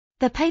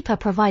The paper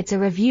provides a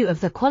review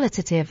of the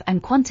qualitative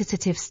and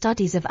quantitative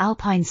studies of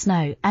alpine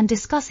snow and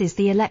discusses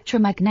the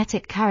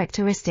electromagnetic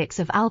characteristics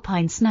of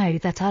alpine snow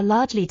that are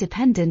largely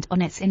dependent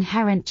on its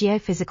inherent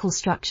geophysical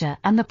structure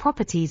and the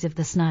properties of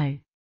the snow.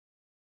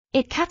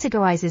 It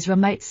categorizes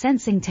remote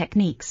sensing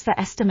techniques for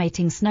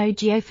estimating snow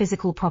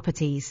geophysical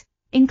properties,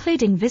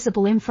 including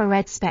visible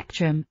infrared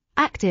spectrum,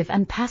 active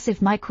and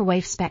passive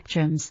microwave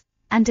spectrums,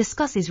 and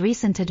discusses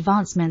recent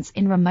advancements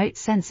in remote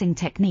sensing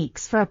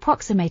techniques for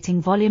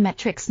approximating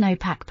volumetric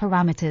snowpack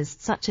parameters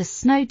such as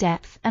snow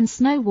depth and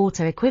snow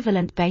water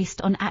equivalent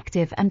based on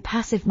active and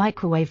passive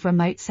microwave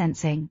remote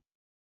sensing.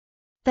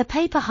 The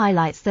paper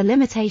highlights the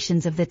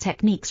limitations of the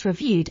techniques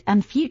reviewed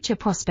and future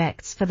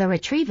prospects for the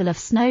retrieval of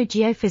snow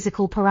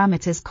geophysical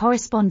parameters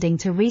corresponding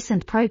to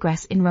recent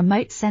progress in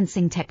remote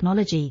sensing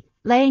technology,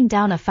 laying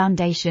down a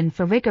foundation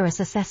for rigorous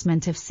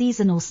assessment of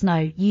seasonal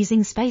snow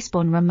using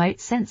spaceborne remote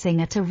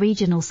sensing at a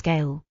regional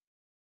scale.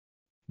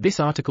 This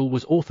article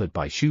was authored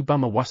by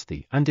Shubham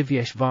Awasthi and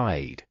Divyesh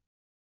Varade.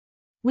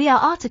 We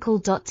are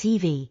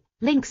RTCLTV,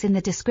 links in the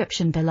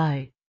description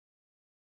below.